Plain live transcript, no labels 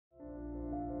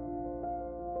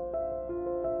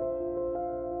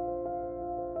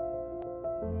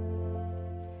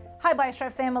Hi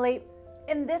Biostrap family!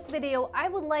 In this video, I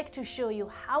would like to show you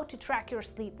how to track your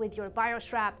sleep with your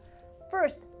Biostrap.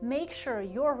 First, make sure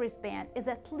your wristband is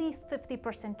at least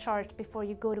 50% charged before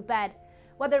you go to bed.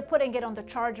 Whether putting it on the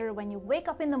charger when you wake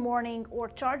up in the morning or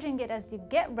charging it as you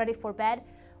get ready for bed,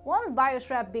 once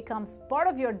Biostrap becomes part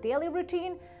of your daily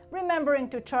routine, remembering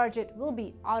to charge it will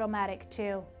be automatic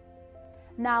too.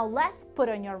 Now let's put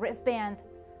on your wristband.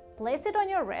 Place it on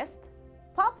your wrist.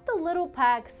 Pop the little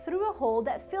peg through a hole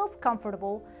that feels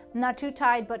comfortable, not too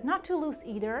tight but not too loose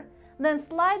either, then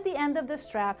slide the end of the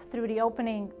strap through the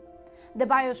opening. The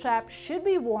Biostrap should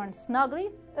be worn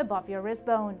snugly above your wrist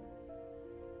bone.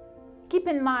 Keep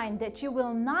in mind that you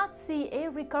will not see a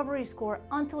recovery score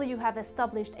until you have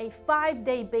established a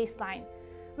 5-day baseline.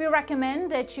 We recommend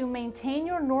that you maintain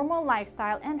your normal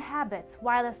lifestyle and habits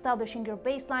while establishing your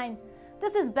baseline.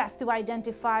 This is best to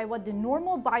identify what the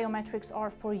normal biometrics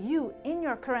are for you in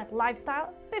your current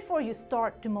lifestyle before you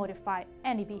start to modify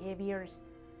any behaviors.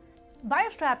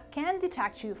 Biostrap can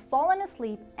detect you falling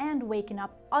asleep and waking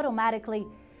up automatically.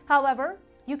 However,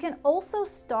 you can also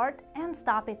start and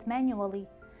stop it manually.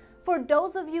 For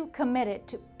those of you committed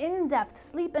to in-depth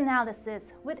sleep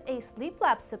analysis with a Sleep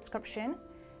Lab subscription,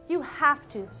 you have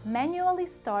to manually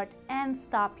start and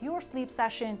stop your sleep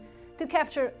session to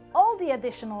capture all the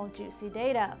additional juicy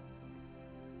data.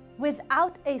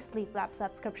 Without a Sleep Lab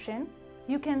subscription,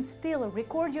 you can still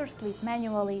record your sleep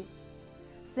manually.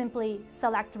 Simply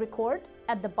select Record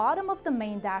at the bottom of the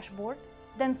main dashboard,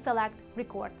 then select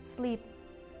Record Sleep.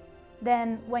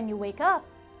 Then, when you wake up,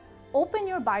 open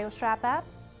your Biostrap app,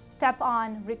 tap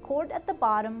on Record at the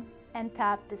bottom, and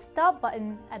tap the Stop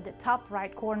button at the top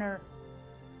right corner.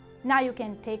 Now you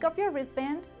can take off your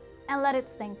wristband and let it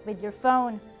sync with your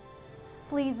phone.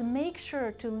 Please make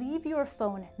sure to leave your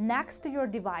phone next to your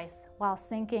device while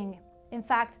syncing. In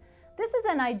fact, this is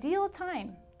an ideal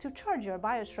time to charge your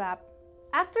Biostrap.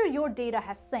 After your data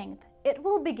has synced, it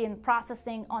will begin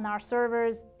processing on our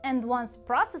servers, and once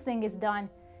processing is done,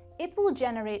 it will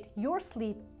generate your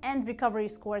sleep and recovery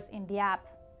scores in the app.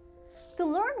 To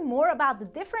learn more about the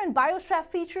different Biostrap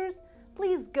features,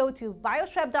 please go to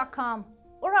biostrap.com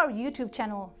or our YouTube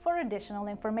channel for additional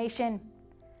information.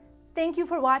 Thank you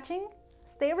for watching.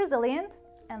 Stay resilient,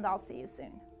 and I'll see you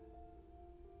soon.